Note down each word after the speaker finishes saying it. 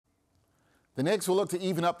The Knicks will look to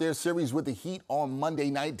even up their series with the Heat on Monday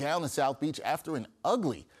night down in South Beach after an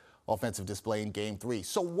ugly offensive display in Game 3.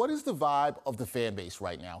 So what is the vibe of the fan base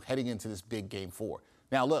right now heading into this big Game 4?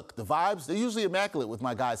 Now, look, the vibes, they're usually immaculate with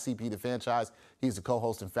my guy, CP the Fanchise. He's the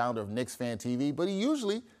co-host and founder of KnicksFanTV, but he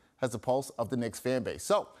usually has the pulse of the Knicks fan base.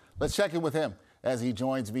 So let's check in with him as he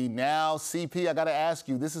joins me now. CP, I got to ask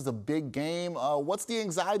you, this is a big game. What's the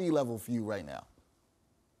anxiety level for you right now?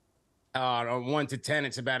 On 1 to 10,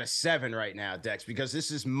 it's about a 7 right now, Dex, because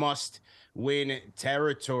this is must-win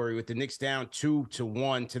territory with the Knicks down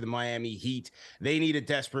 2-1 to the Miami Heat. They need a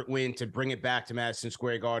desperate win to bring it back to Madison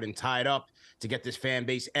Square Garden, tied up, to get this fan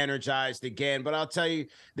base energized again. But I'll tell you,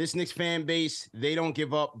 this Knicks fan base, they don't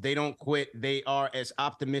give up. They don't quit. They are as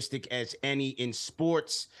optimistic as any in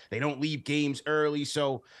sports. They don't leave games early.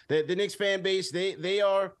 So the Knicks fan base, they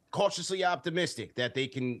are cautiously optimistic that they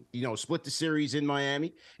can, split the series in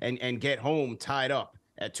Miami and get home tied up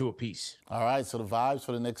at 2 apiece. All right, so the vibes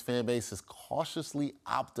for the Knicks fan base is cautiously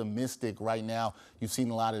optimistic right now. You've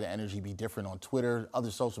seen a lot of the energy be different on Twitter,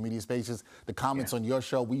 other social media spaces, the comments on your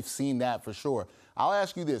show. We've seen that for sure. I'll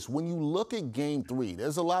ask you this. When you look at Game 3,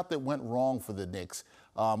 there's a lot that went wrong for the Knicks.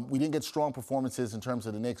 We didn't get strong performances in terms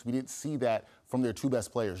of the Knicks. We didn't see that from their two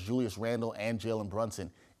best players, Julius Randle and Jalen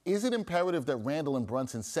Brunson. Is it imperative that Randle and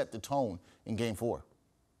Brunson set the tone in Game 4?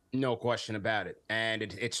 No question about it. And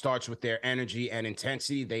it starts with their energy and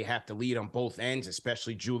intensity. They have to lead on both ends,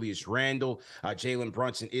 especially Julius Randle. Jalen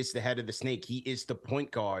Brunson is the head of the snake. He is the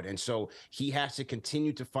point guard. And so he has to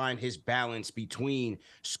continue to find his balance between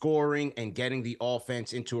scoring and getting the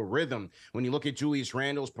offense into a rhythm. When you look at Julius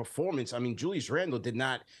Randle's performance, I mean, Julius Randle did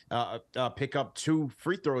not pick up 2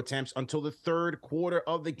 free throw attempts until the third quarter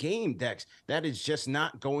of the game, Dex. That is just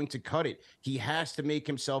not going to cut it. He has to make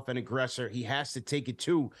himself an aggressor. He has to take it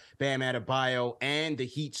to Bam Adebayo and the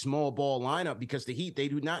Heat small ball lineup, because the Heat, they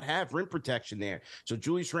do not have rim protection there. So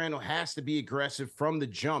Julius Randle has to be aggressive from the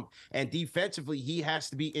jump, and defensively, he has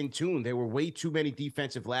to be in tune. There were way too many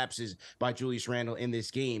defensive lapses by Julius Randle in this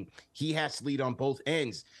game. He has to lead on both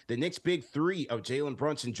ends. The Knicks' big three of Jalen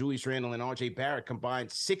Brunson, Julius Randle, and RJ Barrett combined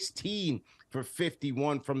 16 for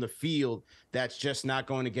 51 from the field. That's just not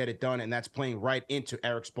going to get it done, and that's playing right into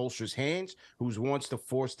Erik Spoelstra's hands, who wants to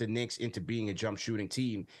force the Knicks into being a jump shooting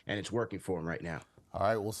team, and it's working for him right now. All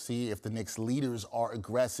right, we'll see if the Knicks leaders are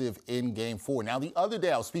aggressive in Game 4. Now, the other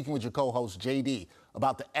day, I was speaking with your co-host, JD,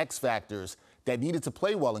 about the X factors that needed to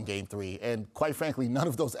play well in Game 3, and quite frankly, none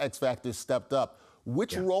of those X factors stepped up.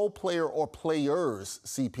 Which role player or players,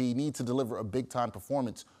 CP, need to deliver a big-time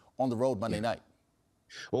performance on the road Monday night?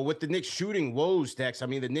 Well, with the Knicks shooting woes, Dex, I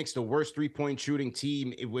mean, the Knicks, the worst three-point shooting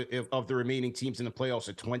team of the remaining teams in the playoffs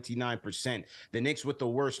at 29%. The Knicks with the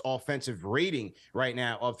worst offensive rating right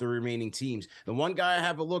now of the remaining teams. The one guy I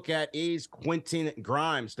have a look at is Quentin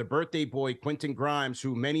Grimes, the birthday boy, Quentin Grimes,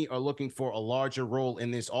 who many are looking for a larger role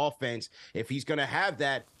in this offense. If he's going to have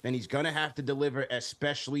that, then he's going to have to deliver,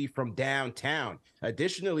 especially from downtown.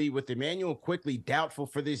 Additionally, with Emmanuel quickly doubtful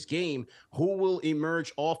for this game, who will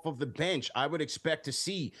emerge off of the bench? I would expect to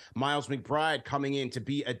see Miles McBride coming in to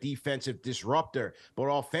be a defensive disruptor. But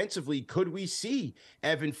offensively, could we see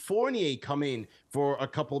Evan Fournier come in for a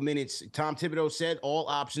couple minutes? Tom Thibodeau said all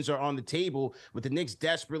options are on the table. With the Knicks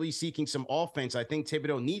desperately seeking some offense, I think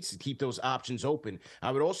Thibodeau needs to keep those options open.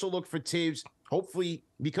 I would also look for Tibbs. Hopefully,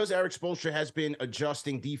 because Erik Spoelstra has been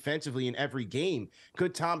adjusting defensively in every game,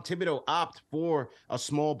 could Tom Thibodeau opt for a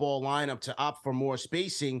small ball lineup to opt for more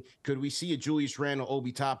spacing? Could we see a Julius Randle,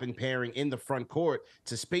 Obi Toppin pairing in the front court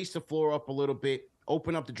to space the floor up a little bit,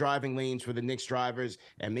 open up the driving lanes for the Knicks drivers,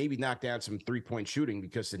 and maybe knock down some three-point shooting,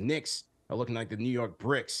 because the Knicks are looking like the New York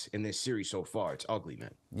Bricks in this series so far. It's ugly,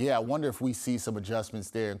 man. Yeah, I wonder if we see some adjustments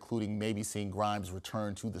there, including maybe seeing Grimes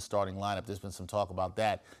return to the starting lineup. There's been some talk about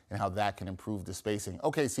that and how that can improve the spacing.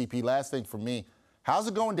 Okay, CP, last thing for me. How's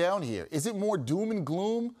it going down here? Is it more doom and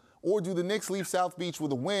gloom, or do the Knicks leave South Beach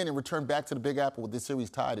with a win and return back to the Big Apple with this series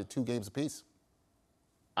tied at 2 games apiece?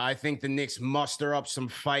 I think the Knicks muster up some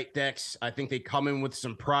fight, Dex. I think they come in with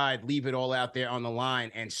some pride, leave it all out there on the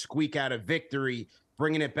line, and squeak out a victory,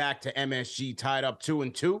 bringing it back to MSG tied up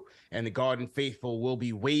 2-2, and the Garden faithful will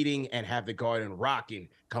be waiting and have the Garden rocking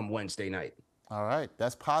come Wednesday night. All right,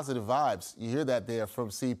 that's positive vibes. You hear that there from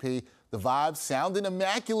CP. The vibes sounding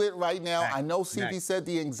immaculate right now. I know CP said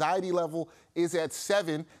the anxiety level is at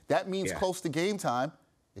 7. That means close to game time.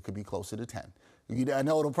 It could be closer to 10. I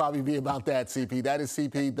know it'll probably be about that, CP. That is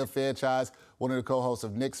CP, the Fanchise, one of the co-hosts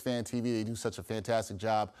of KnicksFanTV. They do such a fantastic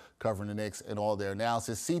job covering the Knicks and all their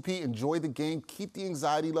analysis. CP, enjoy the game. Keep the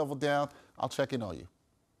anxiety level down. I'll check in on you.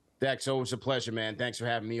 Dex, always a pleasure, man. Thanks for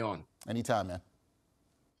having me on. Anytime, man.